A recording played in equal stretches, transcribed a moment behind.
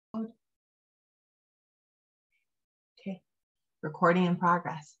Recording in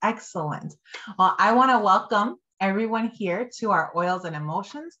progress. Excellent. Well, I want to welcome everyone here to our Oils and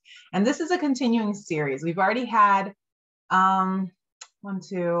Emotions. And this is a continuing series. We've already had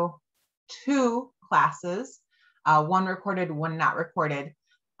two classes, one recorded, one not recorded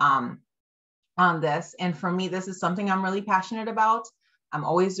on this. And for me, this is something I'm really passionate about. I'm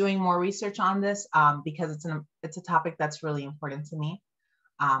always doing more research on this because it's a topic that's really important to me.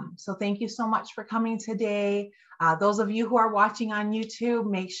 So thank you so much for coming today. Those of you who are watching on YouTube,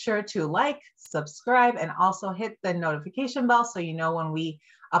 make sure to like, subscribe, and also hit the notification bell so you know when we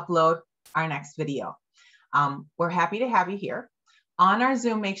upload our next video. We're happy to have you here. On our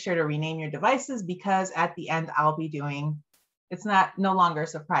Zoom, make sure to rename your devices because at the end I'll be doing, it's no longer a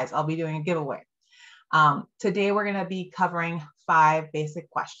surprise, I'll be doing a giveaway. Today we're gonna be covering 5 basic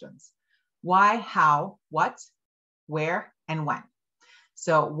questions. Why, how, what, where, and when.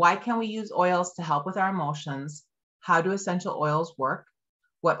 So why can we use oils to help with our emotions? How do essential oils work?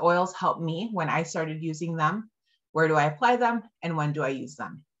 What oils help me when I started using them? Where do I apply them? And when do I use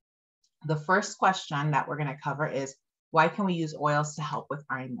them? The first question that we're going to cover is, why can we use oils to help with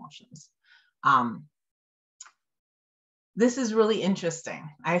our emotions? This is really interesting.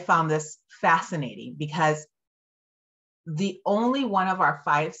 I found this fascinating because the only one of our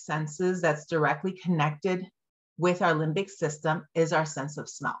 5 senses that's directly connected with our limbic system is our sense of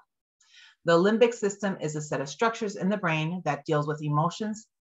smell. The limbic system is a set of structures in the brain that deals with emotions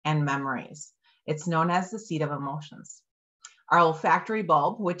and memories. It's known as the seat of emotions. Our olfactory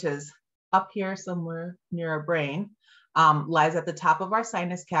bulb, which is up here somewhere near our brain, lies at the top of our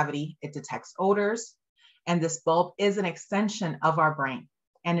sinus cavity. It detects odors, and this bulb is an extension of our brain,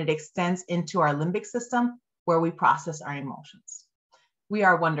 and it extends into our limbic system where we process our emotions. We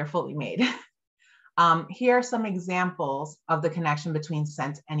are wonderfully made. Here are some examples of the connection between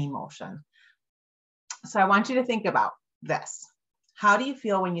scent and emotion. So I want you to think about this. How do you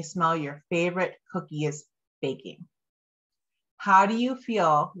feel when you smell your favorite cookie is baking? How do you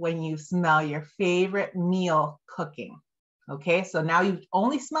feel when you smell your favorite meal cooking? Okay, so now you've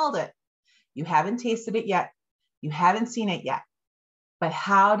only smelled it. You haven't tasted it yet. You haven't seen it yet. But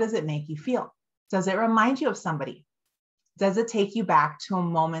how does it make you feel? Does it remind you of somebody? Does it take you back to a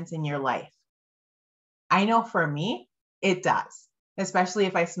moment in your life? I know for me, it does, especially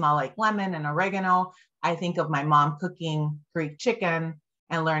if I smell like lemon and oregano. I think of my mom cooking Greek chicken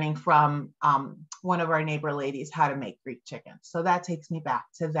and learning from one of our neighbor ladies how to make Greek chicken. So that takes me back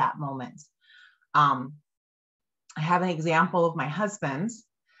to that moment. I have an example of my husband's.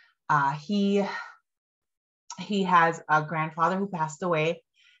 He has a grandfather who passed away,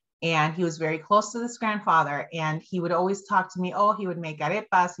 and he was very close to this grandfather, and he would always talk to me. Oh, he would make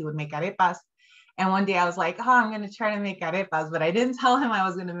arepas, And one day I was like, oh, I'm going to try to make arepas, but I didn't tell him I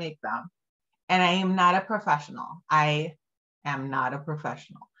was going to make them. And I am not a professional.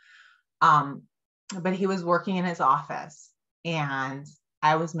 But he was working in his office, and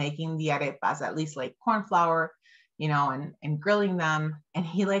I was making the arepas, at least like corn flour, and grilling them. And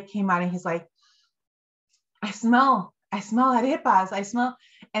he came out and he's like, I smell arepas.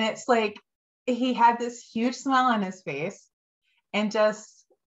 And it's like, he had this huge smile on his face and just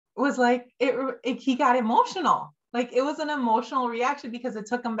was like, he got emotional. Like, it was an emotional reaction because it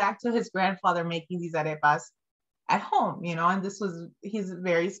took him back to his grandfather making these arepas at home, and he's a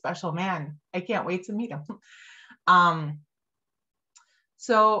very special man. I can't wait to meet him.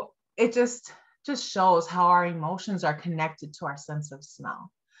 So it just shows how our emotions are connected to our sense of smell.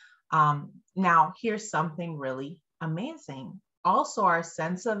 Now, here's something really amazing. Also, our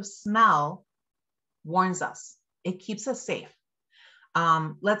sense of smell warns us. It keeps us safe.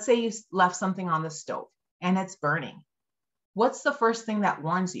 Let's say you left something on the stove and it's burning. What's the first thing that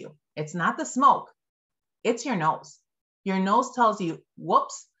warns you? It's not the smoke, it's your nose. Your nose tells you,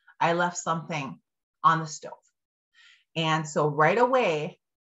 whoops, I left something on the stove. And so right away,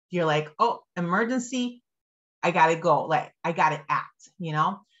 you're like, oh, emergency, I gotta go, I gotta act,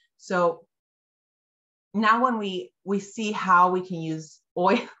 So now when we see how we can use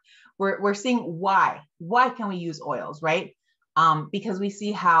oil, we're seeing why can we use oils, right? Because we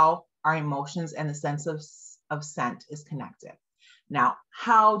see how our emotions and the sense of scent is connected. Now,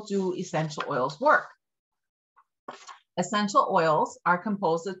 how do essential oils work? Essential oils are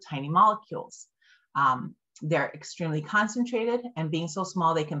composed of tiny molecules. They're extremely concentrated, and being so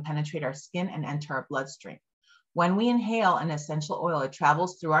small, they can penetrate our skin and enter our bloodstream. When we inhale an essential oil, it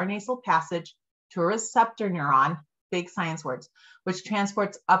travels through our nasal passage to a receptor neuron, big science words, which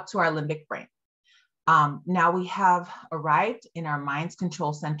transports up to our limbic brain. Now we have arrived in our mind's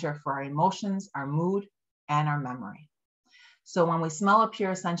control center for our emotions, our mood, and our memory. So when we smell a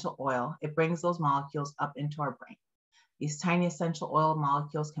pure essential oil, it brings those molecules up into our brain. These tiny essential oil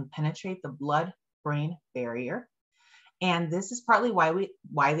molecules can penetrate the blood-brain barrier. And this is partly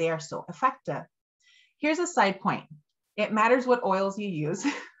why they are so effective. Here's a side point. It matters what oils you use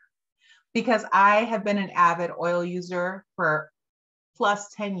because I have been an avid oil user for plus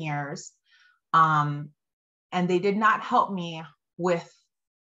 10 years. And they did not help me with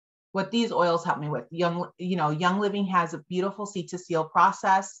what these oils help me with. Young Living has a beautiful seed to seal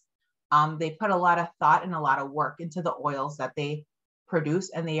process. They put a lot of thought and a lot of work into the oils that they produce,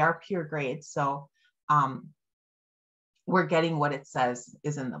 and they are pure grade. So we're getting what it says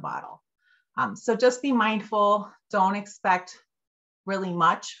is in the bottle. So just be mindful. Don't expect really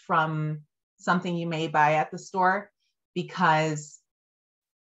much from something you may buy at the store, because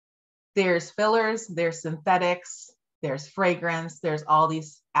there's fillers, there's synthetics, there's fragrance, there's all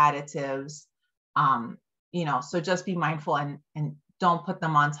these additives, so just be mindful and don't put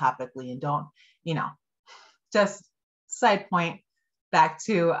them on topically, and don't, just side point back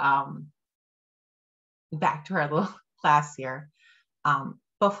to our little class here.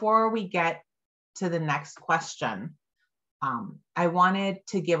 Before we get to the next question, I wanted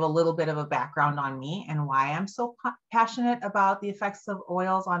to give a little bit of a background on me and why I'm so passionate about the effects of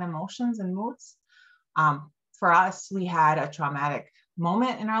oils on emotions and moods. For us, we had a traumatic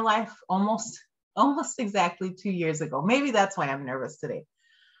moment in our life almost exactly 2 years ago. Maybe that's why I'm nervous today,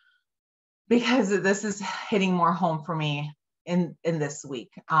 because this is hitting more home for me in this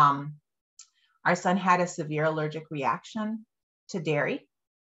week. Our son had a severe allergic reaction to dairy,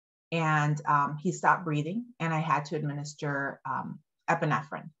 and he stopped breathing, and I had to administer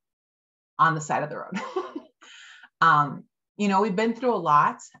epinephrine on the side of the road. We've been through a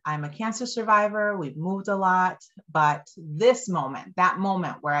lot. I'm a cancer survivor. We've moved a lot, but that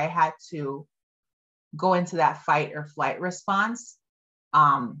moment where I had to go into that fight or flight response,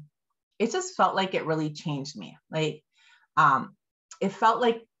 it just felt like it really changed me. Like, it felt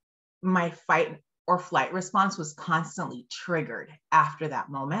like my fight or flight response was constantly triggered after that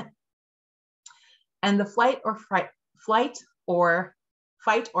moment. And the fight or flight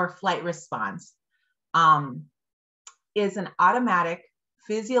response is an automatic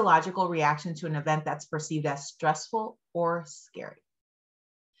physiological reaction to an event that's perceived as stressful or scary.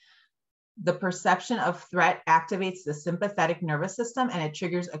 The perception of threat activates the sympathetic nervous system, and it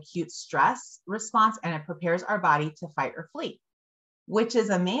triggers acute stress response, and it prepares our body to fight or flee, which is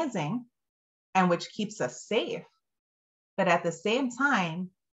amazing and which keeps us safe. But at the same time,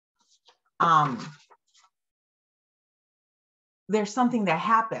 there's something that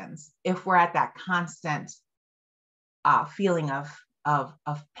happens if we're at that constant feeling of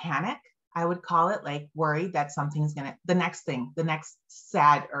panic, I would call it, like worried that the next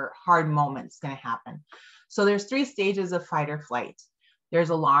sad or hard moment is going to happen. So there's 3 stages of fight or flight. There's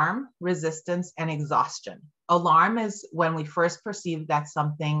alarm, resistance, and exhaustion. Alarm is when we first perceive that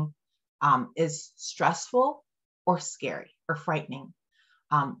something is stressful or scary or frightening.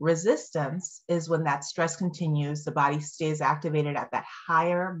 Resistance is when that stress continues, the body stays activated at that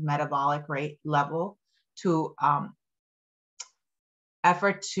higher metabolic rate level to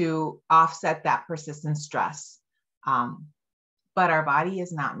effort to offset that persistent stress. But our body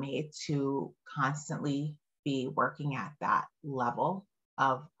is not made to constantly be working at that level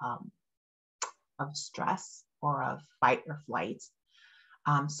of stress or of fight or flight.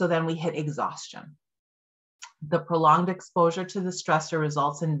 So then we hit exhaustion. The prolonged exposure to the stressor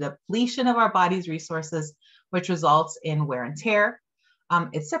results in depletion of our body's resources, which results in wear and tear.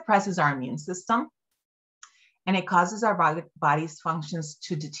 It suppresses our immune system, and it causes our body's functions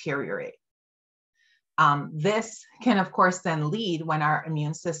to deteriorate. This can, of course, then lead, when our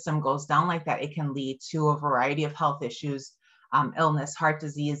immune system goes down like that, it can lead to a variety of health issues, illness, heart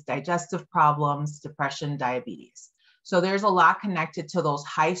disease, digestive problems, depression, diabetes. So there's a lot connected to those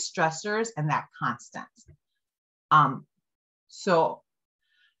high stressors and that constant. So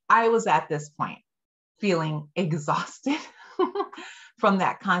I was at this point feeling exhausted from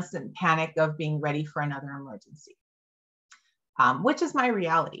that constant panic of being ready for another emergency, which is my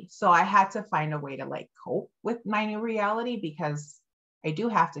reality. So I had to find a way to cope with my new reality, because I do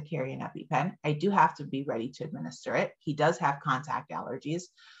have to carry an EpiPen. I do have to be ready to administer it. He does have contact allergies.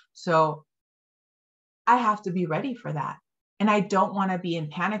 So I have to be ready for that. And I don't want to be in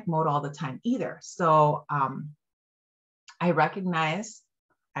panic mode all the time either. So I recognize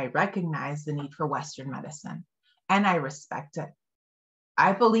the need for Western medicine, and I respect it.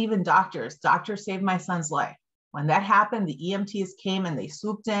 I believe in doctors. Doctors saved my son's life. When that happened, the EMTs came and they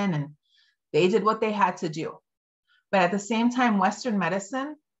swooped in and they did what they had to do. But at the same time, Western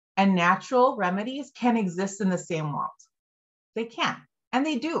medicine and natural remedies can exist in the same world. They can, and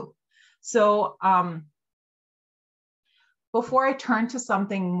they do. So before I turned to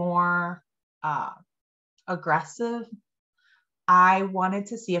something more aggressive, I wanted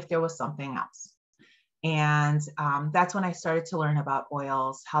to see if there was something else. And that's when I started to learn about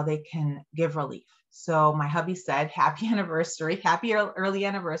oils, how they can give relief. So my hubby said, happy anniversary, happy early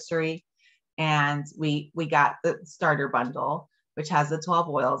anniversary. And we got the starter bundle, which has the 12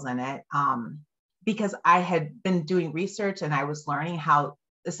 oils in it, because I had been doing research and I was learning how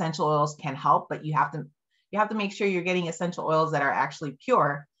essential oils can help, but you have to make sure you're getting essential oils that are actually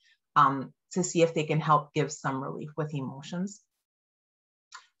pure, to see if they can help give some relief with emotions.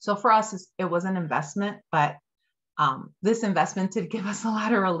 So for us, it was an investment, but this investment did give us a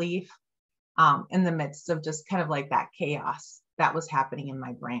lot of relief in the midst of just kind of like that chaos that was happening in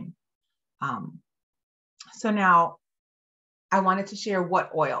my brain. So now I wanted to share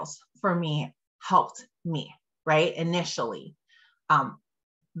what oils for me helped me, right? Initially,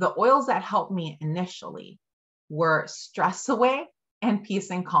 the oils that helped me initially were Stress Away and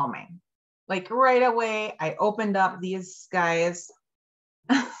Peace and Calming. Like right away, I opened up these guys,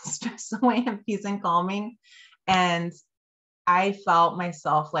 Stress Away and Peace and Calming, and I felt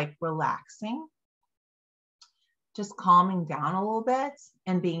myself like relaxing, just calming down a little bit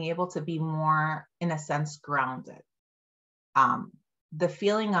and being able to be more, in a sense, grounded. The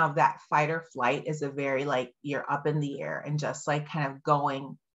feeling of that fight or flight is a very like you're up in the air and just like kind of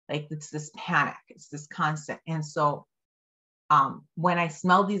going, like it's this panic, it's this constant. And so when I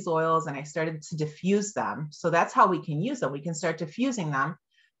smelled these oils and I started to diffuse them, so that's how we can use them. We can start diffusing them.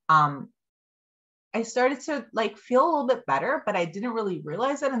 I started to like feel a little bit better, but I didn't really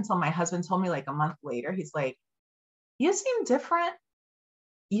realize it until my husband told me like a month later. He's like, you seem different.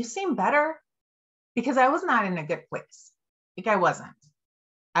 You seem better. Because I was not in a good place. Like I wasn't.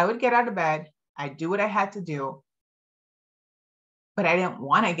 I would get out of bed. I'd do what I had to do. But I didn't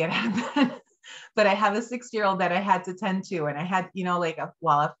want to get out of bed. But I have a 6-year-old that I had to tend to. And I had, like a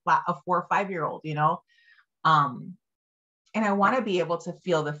 4 or 5-year-old, and I want to be able to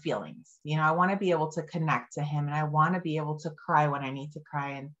feel the feelings, I want to be able to connect to him, and I want to be able to cry when I need to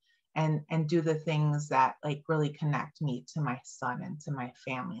cry, and do the things that like really connect me to my son and to my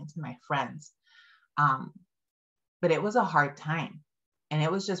family and to my friends. But it was a hard time, and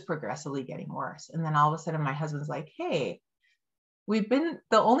it was just progressively getting worse. And then all of a sudden my husband's like, hey, the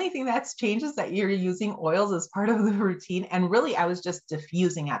only thing that's changed is that you're using oils as part of the routine. And really, I was just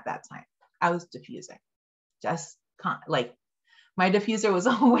diffusing at that time. I was diffusing, just like my diffuser was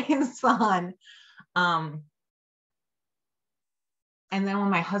always on. And then when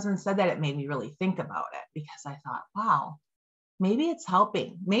my husband said that, it made me really think about it, because I thought, wow, maybe it's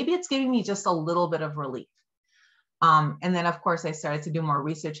helping. Maybe it's giving me just a little bit of relief. And then, of course, I started to do more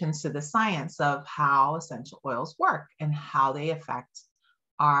research into the science of how essential oils work and how they affect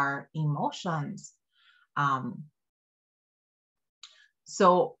our emotions.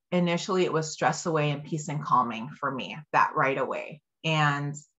 So initially it was Stress Away and Peace and Calming for me, that right away.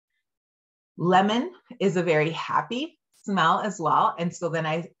 And lemon is a very happy smell as well. And so then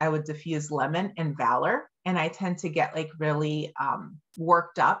I would diffuse lemon and Valor, and I tend to get like really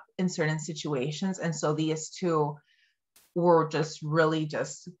worked up in certain situations. And so these two were just really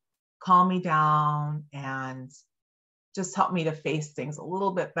just calm me down and just help me to face things a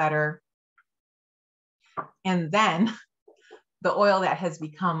little bit better. And then the oil that has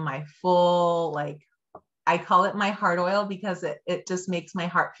become my full, like, I call it my heart oil because it just makes my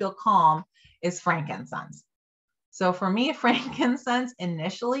heart feel calm, is frankincense. So for me, frankincense,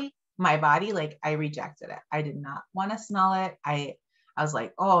 initially, my body, like I rejected it. I did not want to smell it. I was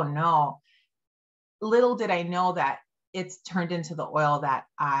like, oh no. Little did I know that it's turned into the oil that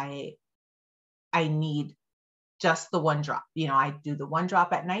I need just the one drop. I do the one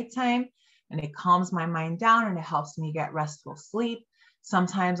drop at nighttime, and it calms my mind down and it helps me get restful sleep.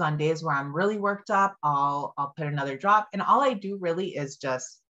 Sometimes on days where I'm really worked up, I'll put another drop, and all I do really is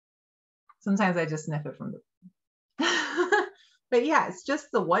sometimes I just sniff it from the but yeah, it's just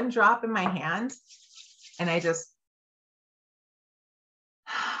the one drop in my hand, and I just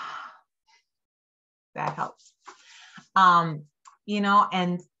that helps. And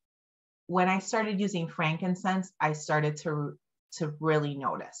when I started using frankincense, I started to really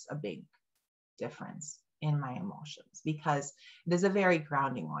notice a big difference in my emotions, because it is a very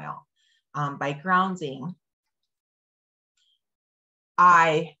grounding oil. By grounding,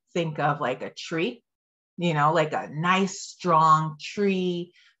 I think of like a tree, like a nice, strong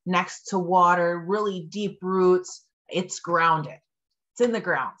tree next to water, really deep roots. It's grounded. It's in the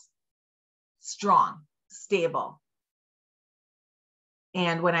ground, strong, stable.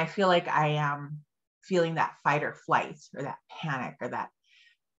 And when I feel like I am feeling that fight or flight or that panic or that,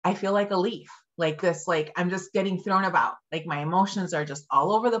 I feel like a leaf. like this, like I'm just getting thrown about. Like my emotions are just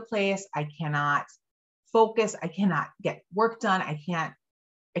all over the place. I cannot focus. I cannot get work done. I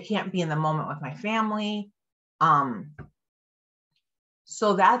can't be in the moment with my family.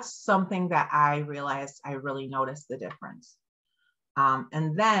 So that's something that I realized I really noticed the difference.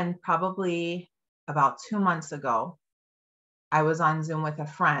 And then probably about 2 months ago, I was on Zoom with a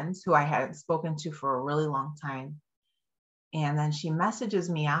friend who I hadn't spoken to for a really long time. And then she messages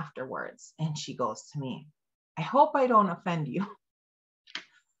me afterwards and she goes to me, I hope I don't offend you,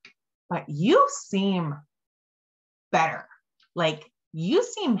 but you seem better. Like you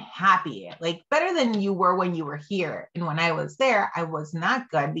seem happy, like better than you were when you were here. And when I was there, I was not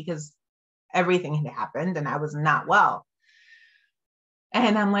good because everything had happened and I was not well.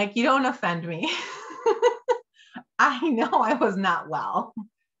 And I'm like, you don't offend me. I know I was not well,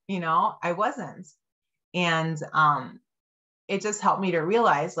 I wasn't. And it just helped me to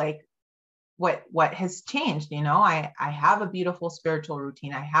realize like what has changed. I have a beautiful spiritual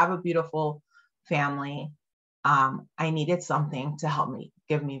routine. I have a beautiful family. I needed something to help me,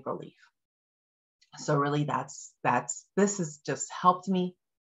 give me relief. So really this has just helped me.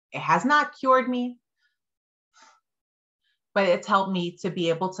 It has not cured me, but it's helped me to be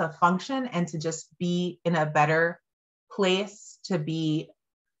able to function and to just be in a better place, to be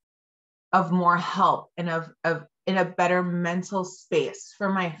of more help and of in a better mental space for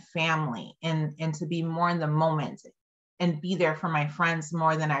my family, and to be more in the moment and be there for my friends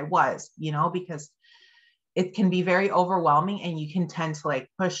more than I was, because it can be very overwhelming and you can tend to like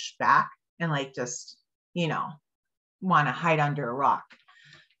push back and like just, want to hide under a rock.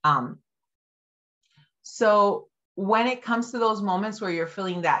 So when it comes to those moments where you're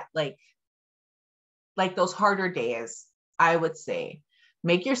feeling that like those harder days, I would say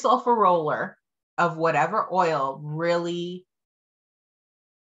make yourself a roller of whatever oil really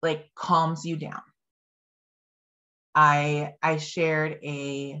like calms you down. I shared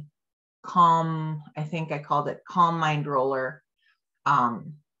a calm, I think I called it calm mind roller.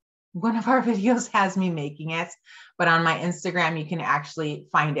 One of our videos has me making it, but on my Instagram, you can actually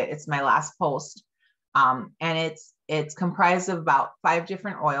find it. It's my last post. And it's comprised of about 5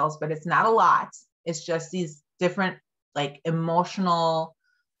 different oils, but it's not a lot. It's just these different like emotional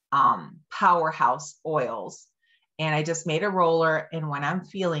powerhouse oils. And I just made a roller. And when I'm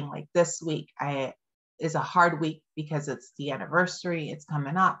feeling like this week, is a hard week because it's the anniversary, it's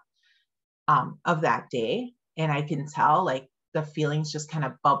coming up of that day. And I can tell like the feelings just kind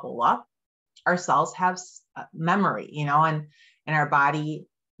of bubble up. Our cells have memory, and our body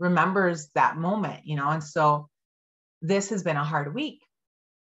remembers that moment, and so this has been a hard week.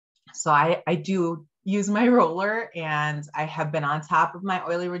 So I do use my roller, and I have been on top of my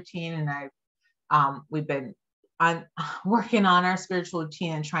oily routine, and we've been working on our spiritual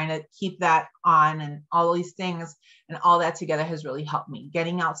routine and trying to keep that on, and all these things, and all that together has really helped me.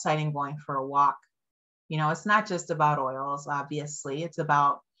 Getting outside and going for a walk. It's not just about oils, obviously. It's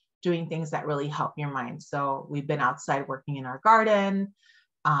about doing things that really help your mind. So we've been outside working in our garden,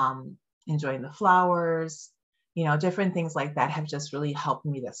 enjoying the flowers, different things like that have just really helped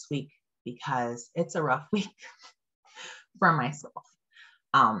me this week because it's a rough week for myself.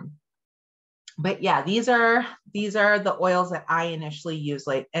 But yeah, these are the oils that I initially use.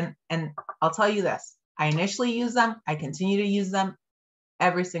 Like, and I'll tell you this, I initially use them. I continue to use them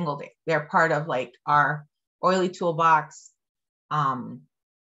every single day. They're part of like our oily toolbox.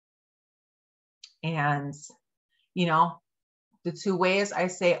 And, the 2 ways I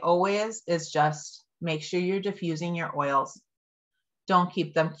say always is just make sure you're diffusing your oils. Don't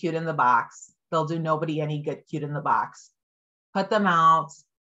keep them cute in the box. They'll do nobody any good cute in the box. Put them out,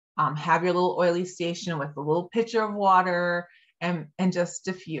 have your little oily station with a little pitcher of water and just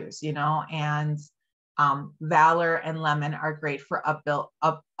diffuse, and Valor and lemon are great for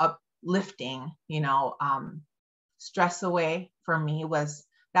uplifting, Stress Away for me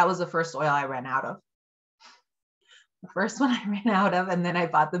that was the first oil I ran out of. The first one I ran out of, and then I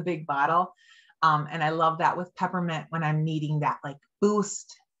bought the big bottle. And I love that with peppermint when I'm needing that like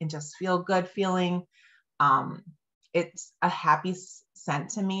boost and just feel good feeling. It's a happy scent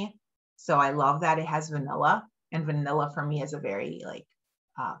to me. So I love that it has vanilla, and vanilla for me is a very like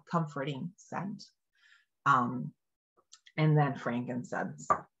comforting scent. And then frankincense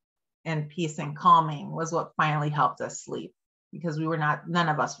and peace and calming was what finally helped us sleep, because none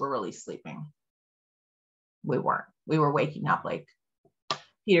of us were really sleeping. We were waking up like,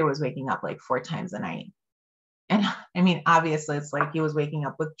 Peter was waking up like 4 times a night. And I mean, obviously it's like he was waking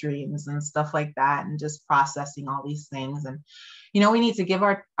up with dreams and stuff like that, and just processing all these things. And, we need to give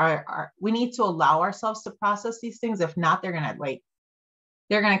we need to allow ourselves to process these things. If not, they're going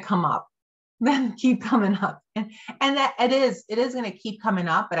to come up, then keep coming up. And that it is going to keep coming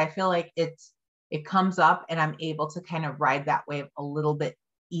up, but I feel like it comes up and I'm able to kind of ride that wave a little bit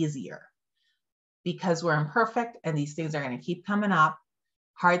easier because we're imperfect and these things are going to keep coming up.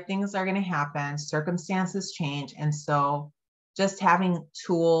 Hard things are going to happen, circumstances change. And so just having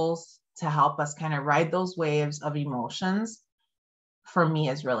tools to help us kind of ride those waves of emotions for me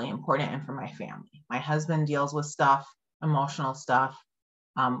is really important, and for my family. My husband deals with stuff, emotional stuff.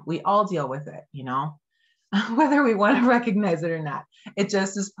 We all deal with it, you know, whether we want to recognize it or not. It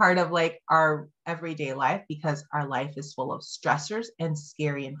just is part of like our everyday life because our life is full of stressors and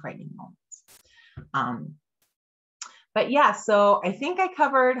scary and frightening moments. But yeah, so I think I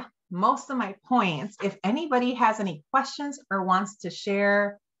covered most of my points. If anybody has any questions or wants to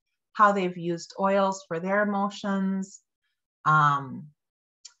share how they've used oils for their emotions, I'm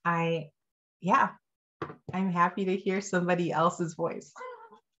happy to hear somebody else's voice.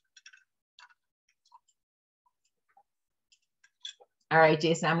 All right,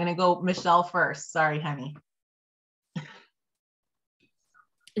 Jason, I'm going to go Michelle first. Sorry, honey.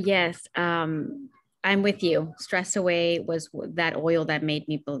 Yes, I'm with you. Stress Away was that oil that made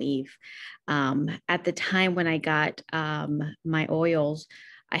me believe. At the time when I got my oils,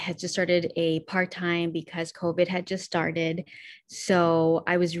 I had just started a part-time because COVID had just started. So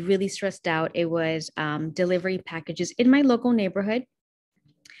I was really stressed out. It was delivery packages in my local neighborhood,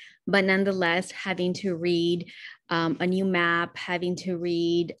 but nonetheless, having to read a new map, having to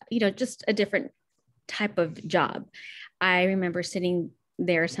read, just a different type of job. I remember sitting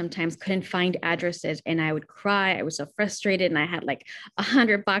there sometimes, couldn't find addresses, and I would cry. I was so frustrated, and I had like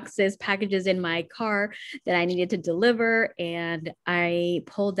 100 packages in my car that I needed to deliver. And I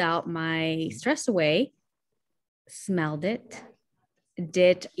pulled out my Stress Away, smelled it,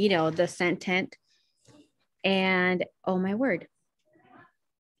 did, the scent tent, and oh my word,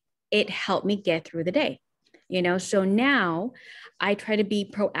 it helped me get through the day. So now I try to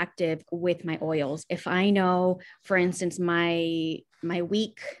be proactive with my oils. If I know, for instance, my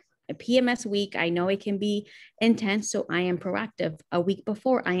week, a PMS week, I know it can be intense, so I am proactive. A week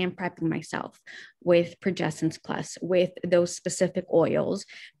before, I am prepping myself with Progessence Plus, with those specific oils,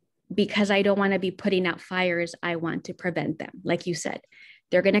 because I don't want to be putting out fires. I want to prevent them. Like you said,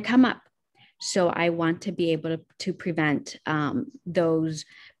 they're going to come up. So I want to be able to prevent those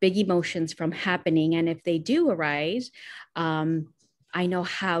big emotions from happening. And if they do arise, I know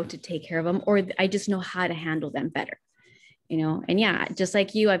how to take care of them, or I just know how to handle them better. And yeah, just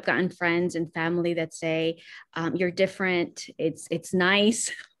like you, I've gotten friends and family that say, you're different. It's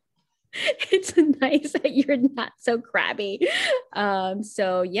nice. It's nice that you're not so crabby.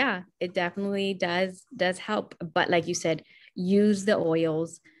 So yeah, it definitely does help. But like you said, use the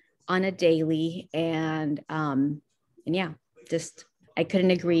oils on a daily, and yeah, just I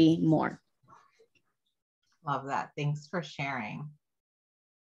couldn't agree more. Love that. Thanks for sharing.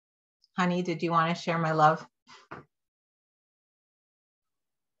 Honey, did you want to share, my love?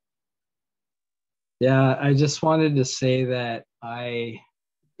 Yeah, I just wanted to say that I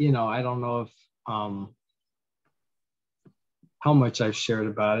don't know if how much I've shared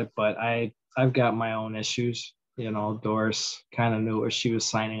about it, but I've got my own issues. Doris kind of knew what she was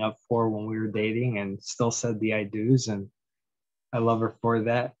signing up for when we were dating and still said the I do's, and I love her for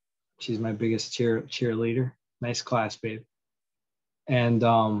that. She's my biggest cheerleader. Nice class, babe. And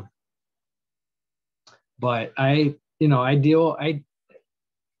but I deal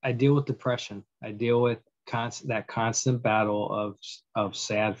with depression. I deal with that constant battle of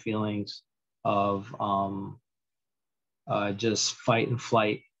sad feelings, of just fight and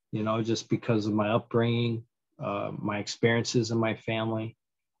flight, just because of my upbringing, my experiences in my family.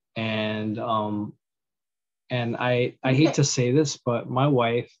 And I hate to say this, but my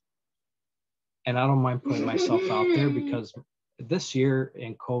wife, and I don't mind putting myself out there, because this year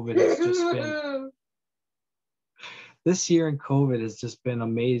in COVID has just been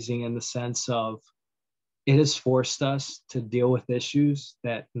amazing, in the sense of it has forced us to deal with issues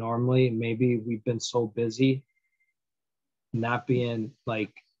that normally maybe we've been so busy not being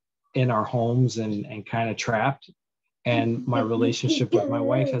like in our homes and kind of trapped. And my relationship with my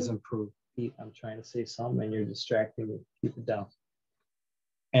wife has improved. I'm trying to say something and you're distracting me. Keep it down.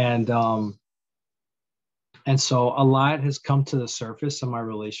 And so a lot has come to the surface of my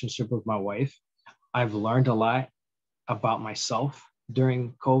relationship with my wife. I've learned a lot about myself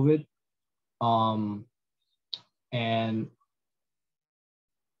during COVID. And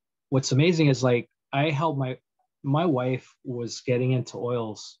what's amazing is, like, I helped my wife was getting into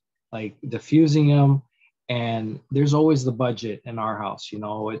oils, like diffusing them. And there's always the budget in our house.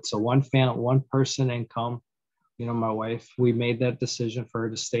 It's a one person income. my wife, we made that decision for her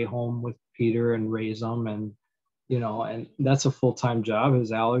to stay home with Peter and raise them. And, and that's a full-time job.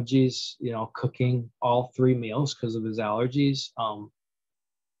 His allergies, cooking all 3 meals because of his allergies.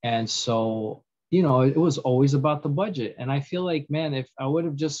 And so, it was always about the budget. And I feel like, man, if I would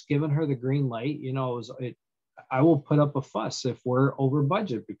have just given her the green light, I will put up a fuss if we're over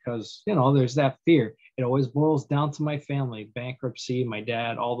budget because, there's that fear. It always boils down to my family, bankruptcy, my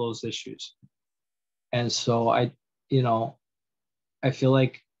dad, all those issues. And so I feel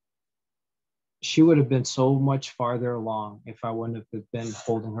like she would have been so much farther along if I wouldn't have been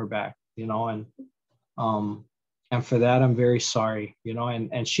holding her back, and for that, I'm very sorry,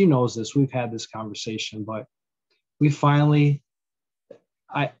 and she knows this. We've had this conversation, but we finally,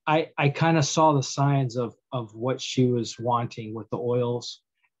 I kind of saw the signs of what she was wanting with the oils,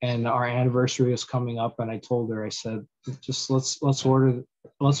 and our anniversary is coming up. And I told her, I said, just let's order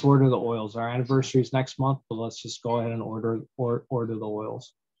the oils. Our anniversary is next month, but let's just go ahead and order the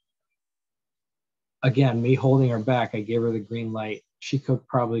oils. Again, me holding her back, I gave her the green light. She could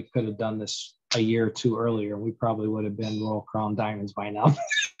have done this a year or 2 earlier. We probably would have been Royal Crown Diamonds by now.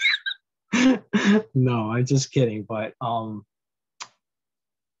 No, I'm just kidding. But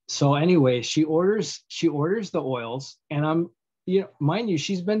so anyway, she orders the oils, and I'm, mind you,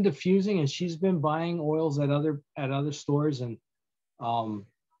 she's been diffusing and she's been buying oils at other stores, and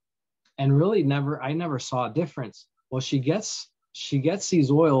really I never saw a difference. Well, she gets these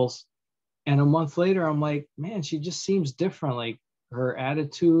oils, and a month later, I'm like, man, she just seems different. Like her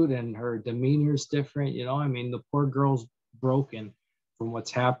attitude and her demeanor is different. The poor girl's broken from what's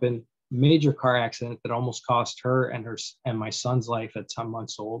happened. Major car accident that almost cost her and my son's life at 10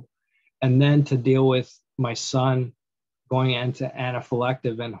 months old. And then to deal with my son going into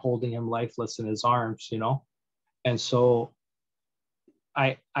anaphylactic and holding him lifeless in his arms, And so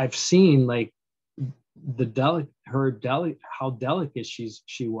I've seen like how delicate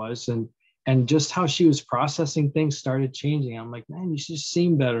she was, and just how she was processing things started changing. I'm like, man, you just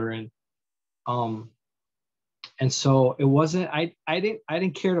seem better. And so it wasn't, I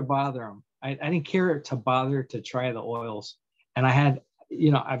didn't care to bother him. I didn't care to bother to try the oils. And I had,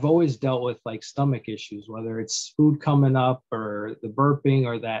 I've always dealt with like stomach issues, whether it's food coming up or the burping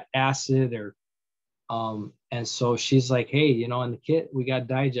or that acid and so she's like, hey, in the kit, we got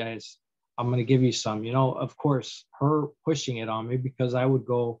Digest. I'm going to give you some, of course, her pushing it on me because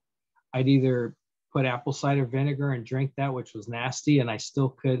I'd either put apple cider vinegar and drink that, which was nasty, and it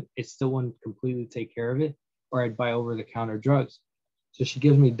still wouldn't completely take care of it, or I'd buy over-the-counter drugs. So she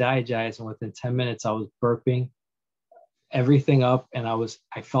gives me Digest, and within 10 minutes, I was burping everything up, and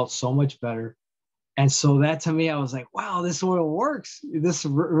I felt so much better. And so that to me, I was like, wow, this oil works. This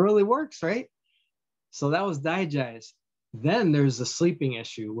really works, right? So that was Digest. Then there's the sleeping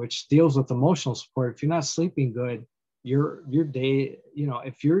issue, which deals with emotional support. If you're not sleeping good, your day,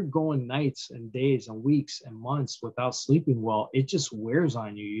 if you're going nights and days and weeks and months without sleeping well, it just wears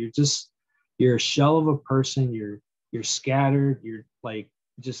on you. You're a shell of a person. You're scattered. You're like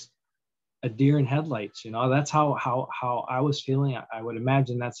just a deer in headlights. That's how I was feeling. I would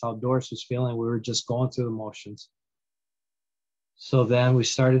imagine that's how Doris was feeling. We were just going through the motions. So then we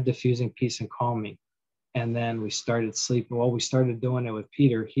started diffusing Peace and Calming. And then we started sleeping. Well, we started doing it with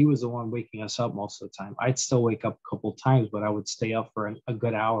Peter. He was the one waking us up most of the time. I'd still wake up a couple of times, but I would stay up for a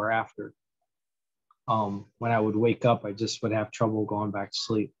good hour after. When I would wake up, I just would have trouble going back to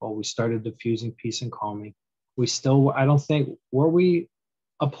sleep. Well, we started diffusing Peace and Calming. I don't think, were we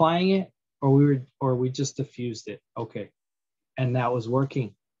applying it or we just diffused it? Okay. And that was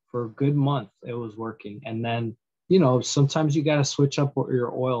working for a good month. It was working. And then, sometimes you got to switch up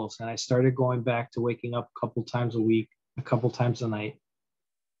your oils. And I started going back to waking up a couple times a week, a couple times a night.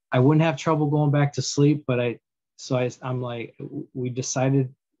 I wouldn't have trouble going back to sleep, but I'm like, we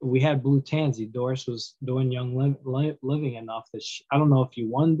decided we had Blue Tansy. Doris was doing Young Living enough that I don't know if you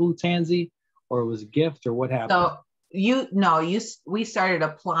won Blue Tansy or it was a gift or what happened. So we started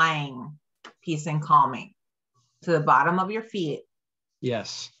applying Peace and Calming to the bottom of your feet.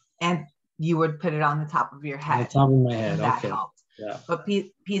 Yes. And you would put it on the top of your head. On the top of my head, and that okay. helped. Yeah. But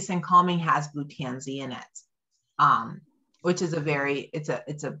Peace and Calming has Blue Tansy in it, which is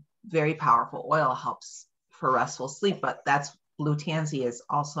it's a very powerful oil, helps for restful sleep. But that's Blue Tansy is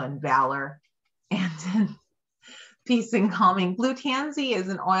also in Valor and in Peace and Calming. Blue Tansy is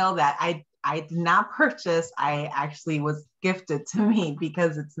an oil that I did not purchase. I actually was gifted to me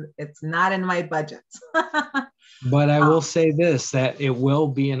because it's not in my budget. But I will say this, that it will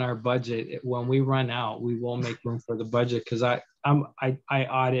be in our budget. When we run out, we will make room for the budget because I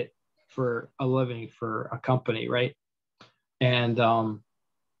audit for a living for a company, right? And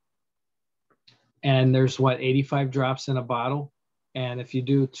And there's what, 85 drops in a bottle. And if you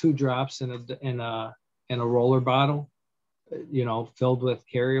do 2 drops in a roller bottle, you know, filled with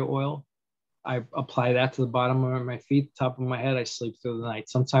carrier oil, I apply that to the bottom of my feet, top of my head. I sleep through the night.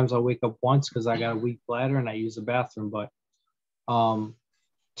 Sometimes I'll wake up once because I got a weak bladder and I use the bathroom. But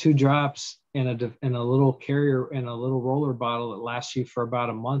 2 drops in a little carrier, in a little roller bottle, it lasts you for about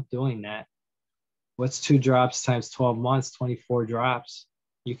a month doing that. What's 2 drops times 12 months, 24 drops?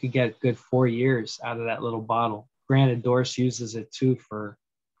 You could get a good 4 years out of that little bottle. Granted, Doris uses it too for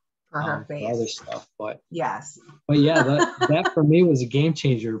her face, for other stuff, but yes. But yeah, that for me was a game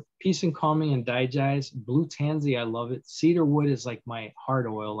changer. Peace and Calming and Digest. Blue Tansy, I love it. Cedar wood is like my heart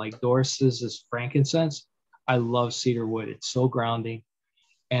oil. Like Doris's is frankincense. I love cedar wood. It's so grounding.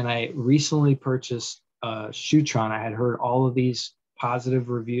 And I recently purchased Shutron. I had heard all of these positive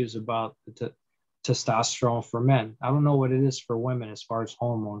reviews about the testosterone for men. I don't know what it is for women as far as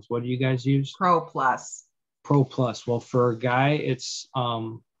hormones. What do you guys use? Pro Plus. Pro Plus. Well, for a guy, it's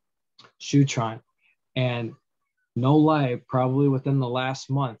Shutron. And no lie, probably within the last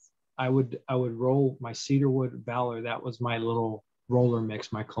month, I would roll my cedarwood Valor. That was my little roller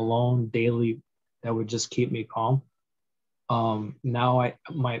mix, my cologne daily that would just keep me calm. Now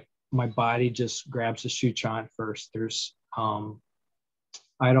my body just grabs the Shutron first. There's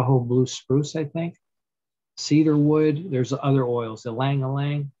Idaho Blue Spruce, I think, cedarwood. There's other oils,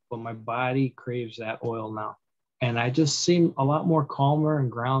 ylang-ylang, but my body craves that oil now. And I just seem a lot more calmer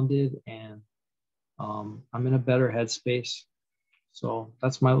and grounded, and I'm in a better headspace. So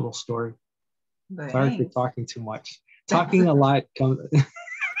that's my little story. Thanks. Sorry for talking too much. Talking a lot.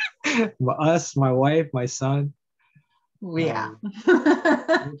 Us, my wife, my son. Yeah.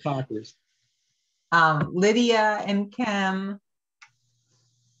 We're talkers. Lydia and Kim.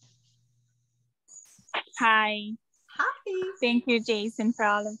 Hi. Hi. Thank you, Jason, for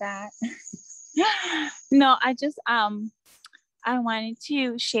all of that. No, I wanted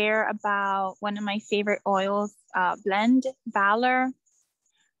to share about one of my favorite oils, blend, Valor.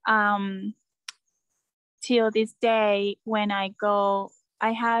 Till this day, when I go,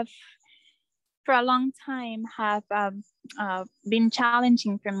 I have for a long time have been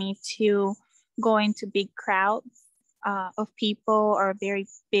challenging for me to go into big crowds of people or very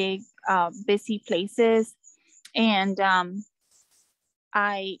big, busy places. And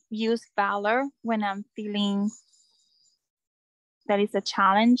I use Valor when I'm feeling that is a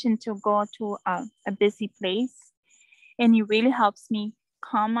challenge and to go to a busy place. And it really helps me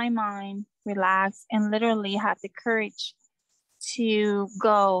calm my mind, relax, and literally have the courage to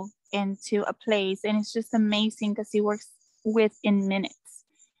go into a place. And it's just amazing because it works within minutes.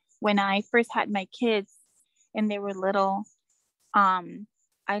 When I first had my kids and they were little,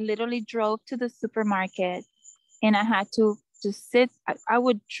 I literally drove to the supermarket and I had to just sit. I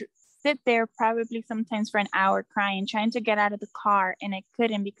would sit there probably sometimes for an hour crying, trying to get out of the car, and I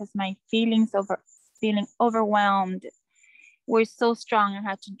couldn't because my feeling overwhelmed were so strong. I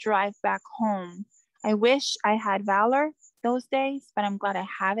had to drive back home. I wish I had Valor those days, but I'm glad I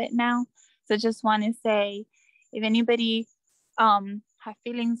have it now. So just want to say, if anybody have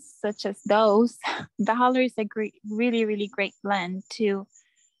feelings such as those, Valor is a great, really, really great blend to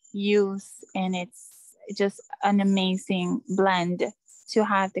use, and it's just an amazing blend to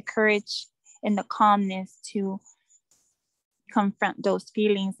have the courage and the calmness to confront those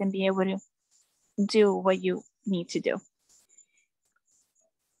feelings and be able to do what you need to do.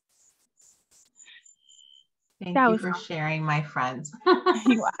 Thank you for sharing, my friends.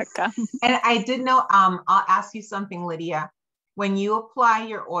 You're welcome. And I did know, I'll ask you something, Lydia. When you apply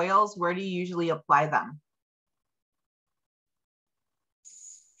your oils, where do you usually apply them?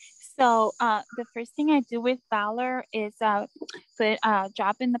 So the first thing I do with Valor is put a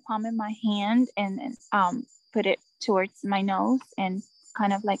drop in the palm of my hand and put it towards my nose and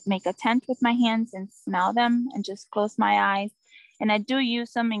kind of like make a tent with my hands and smell them and just close my eyes. And I do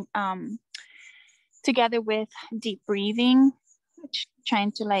use them in, together with deep breathing,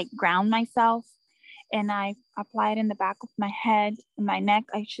 trying to like ground myself. And I apply it in the back of my head, my neck,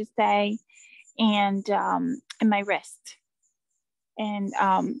 I should say, and in my wrist. And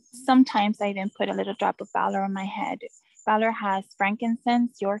sometimes I even put a little drop of Valor on my head. Valor has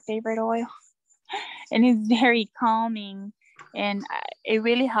frankincense, your favorite oil, and it's very calming. And it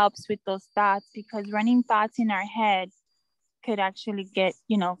really helps with those thoughts, because running thoughts in our head could actually get,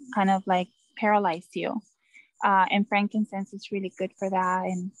 kind of like paralyze you. And frankincense is really good for that.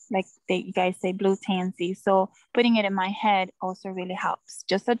 And like you guys say, blue tansy. So putting it in my head also really helps.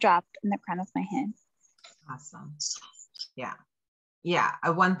 Just a drop in the crown of my head. Awesome. Yeah. Yeah.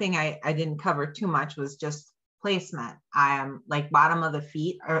 One thing I didn't cover too much was just placement. I am like bottom of the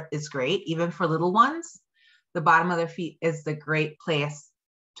feet is great, even for little ones. The bottom of their feet is the great place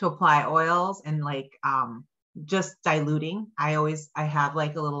to apply oils, and like just diluting. I have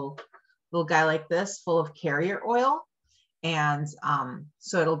like a little guy like this full of carrier oil. And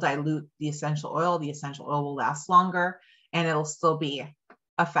so it'll dilute the essential oil. The essential oil will last longer and it'll still be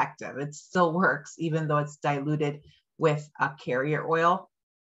effective. It still works, even though it's diluted with a carrier oil.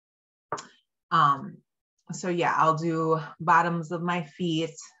 So yeah, I'll do bottoms of my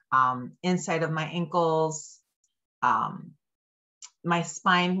feet, inside of my ankles, my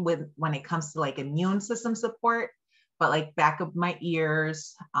spine when it comes to like immune system support, but like back of my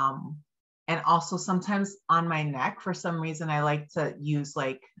ears, and also sometimes on my neck. For some reason, I like to use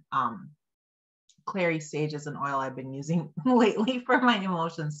like clary sage as an oil I've been using lately for my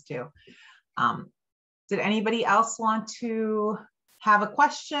emotions too. Did anybody else want to have a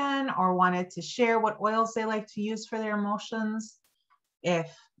question or wanted to share what oils they like to use for their emotions?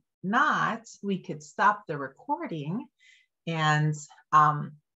 If not, we could stop the recording and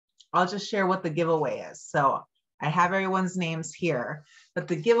I'll just share what the giveaway is. So I have everyone's names here, but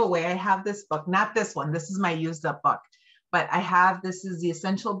the giveaway, I have this book, not this one. This is my used up book, but this is the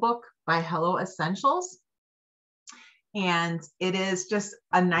Essential book by Hello Essentials. And it is just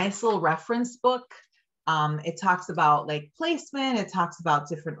a nice little reference book. It talks about like placement. It talks about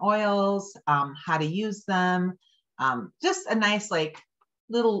different oils, how to use them. Just a nice, like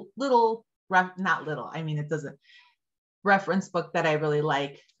reference book that I really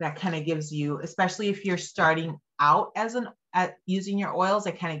like, that kind of gives you, especially if you're starting out at using your oils,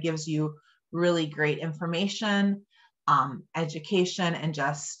 it kind of gives you really great information, education, and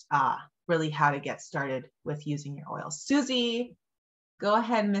just really how to get started with using your oils. Susie, go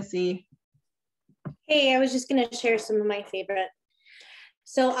ahead, Missy. Hey, I was just going to share some of my favorite.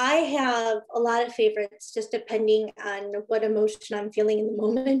 So I have a lot of favorites, just depending on what emotion I'm feeling in the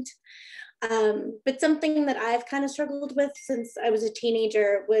moment. But something that I've kind of struggled with since I was a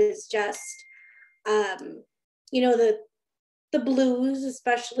teenager was just, the blues,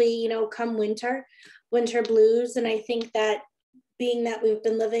 especially, come winter blues. And I think that being that we've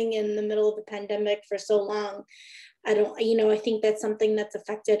been living in the middle of the pandemic for so long, I think that's something that's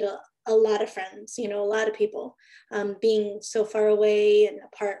affected a lot of friends, a lot of people, being so far away and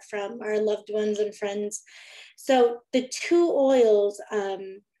apart from our loved ones and friends. So the two oils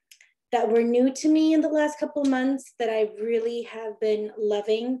that were new to me in the last couple of months that I really have been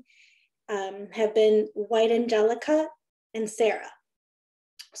loving have been White Angelica and Sarah.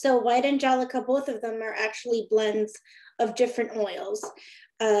 So White Angelica, both of them are actually blends of different oils.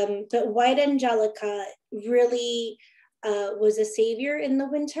 But White Angelica really was a savior in the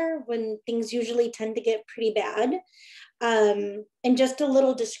winter when things usually tend to get pretty bad. And just a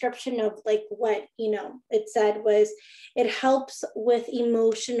little description of like what, it said was, it helps with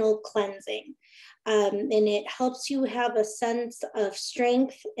emotional cleansing. And it helps you have a sense of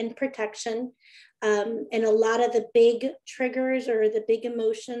strength and protection. And a lot of the big triggers or the big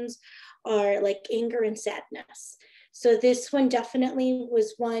emotions are like anger and sadness. So this one definitely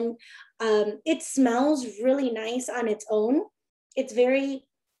was one. It smells really nice on its own. It's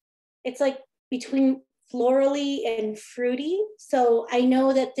like between florally and fruity. So I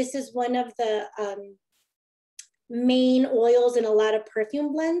know that this is one of the main oils in a lot of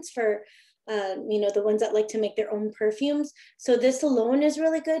perfume blends for the ones that like to make their own perfumes. So this alone is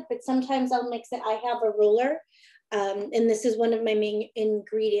really good, but sometimes I'll mix it. I have a roller, and this is one of my main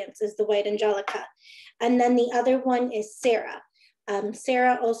ingredients is the White Angelica. And then the other one is Sarah.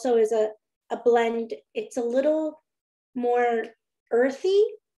 Sarah also is a blend. It's a little more earthy,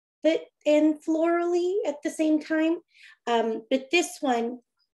 but and florally at the same time. But this one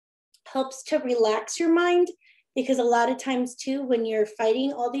helps to relax your mind, because a lot of times too, when you're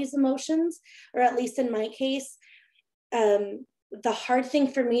fighting all these emotions, or at least in my case, the hard thing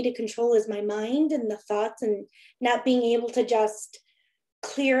for me to control is my mind and the thoughts, and not being able to just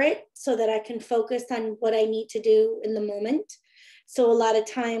clear it so that I can focus on what I need to do in the moment. So a lot of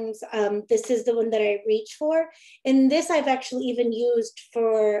times, this is the one that I reach for. And this I've actually even used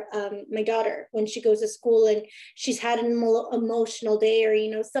for my daughter when she goes to school and she's had an emotional day,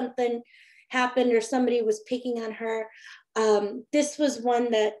 or, something happened or somebody was picking on her. This was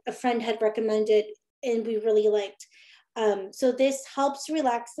one that a friend had recommended and we really liked. So this helps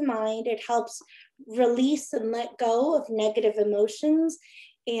relax the mind. It helps release and let go of negative emotions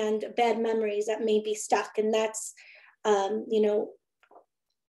and bad memories that may be stuck. And that's,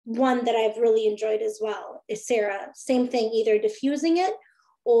 one that I've really enjoyed as well is Sarah. Same thing, either diffusing it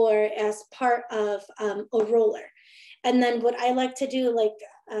or as part of a roller. And then what I like to do, like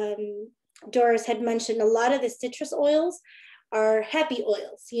Doris had mentioned, a lot of the citrus oils are happy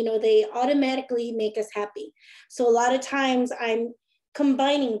oils. You know, they automatically make us happy. So a lot of times I'm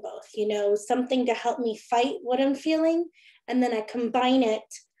combining both, you know, something to help me fight what I'm feeling, and then I combine it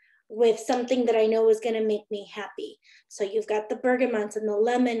with something that I know is going to make me happy. So you've got the bergamot and the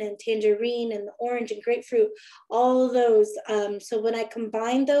lemon and tangerine and the orange and grapefruit, all of those. So when I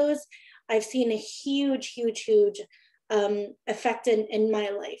combine those, I've seen a huge effect in my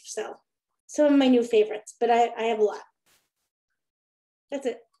life. So some of my new favorites, but I have a lot. That's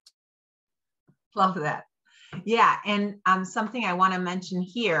it. Love that. Yeah, and something I want to mention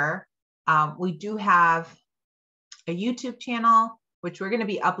here, we do have a YouTube channel, which we're going to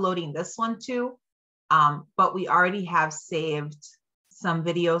be uploading this one to, but we already have saved some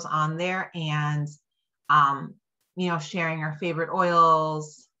videos on there, and you know, sharing our favorite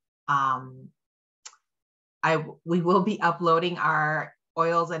oils. We will be uploading our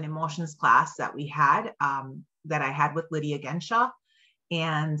oils and emotions class that we had, that I had with Lydia Genshaw,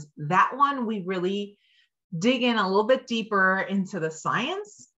 and that one we really dig in a little bit deeper into the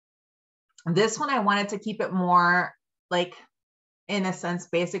science. This one I wanted to keep it more like, in a sense,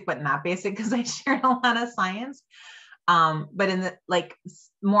 basic, but not basic, because I shared a lot of science, but in the like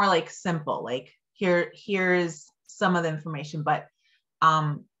more like simple, like here's some of the information. But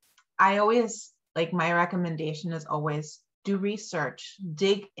I always, like, my recommendation is always do research,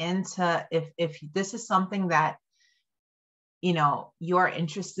 dig into, if this is something that, you know, you're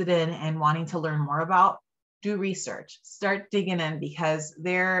interested in and wanting to learn more about, do research, start digging in, because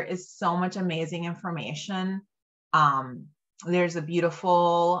there is so much amazing information. There's a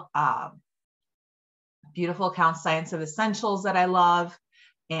beautiful account, Science of Essentials, that I love.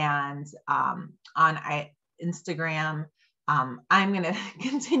 And on Instagram, I'm going to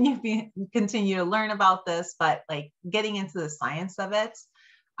continue to learn about this, but like getting into the science of it,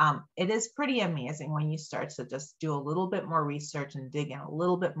 it is pretty amazing when you start to just do a little bit more research and dig in a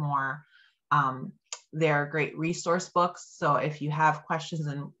little bit more. There are great resource books. So if you have questions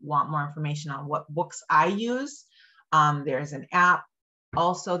and want more information on what books I use, there's an app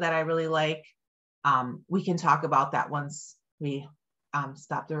also that I really like. We can talk about that once we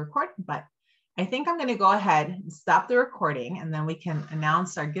stop the recording, but I think I'm going to go ahead and stop the recording, and then we can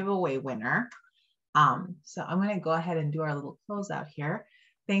announce our giveaway winner. So I'm going to go ahead and do our little closeout here.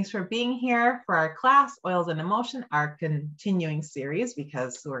 Thanks for being here for our class, Oils and Emotion, our continuing series,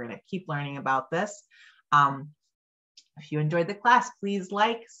 because we're going to keep learning about this. If you enjoyed the class, please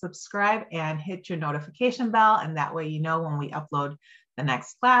like, subscribe, and hit your notification bell, and that way you know when we upload the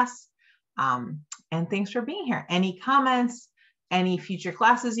next class. And thanks for being here. Any comments, any future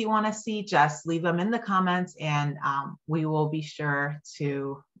classes you want to see, just leave them in the comments, and we will be sure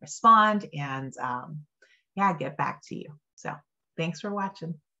to respond and yeah, get back to you. So thanks for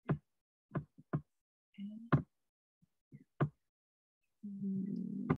watching. Okay.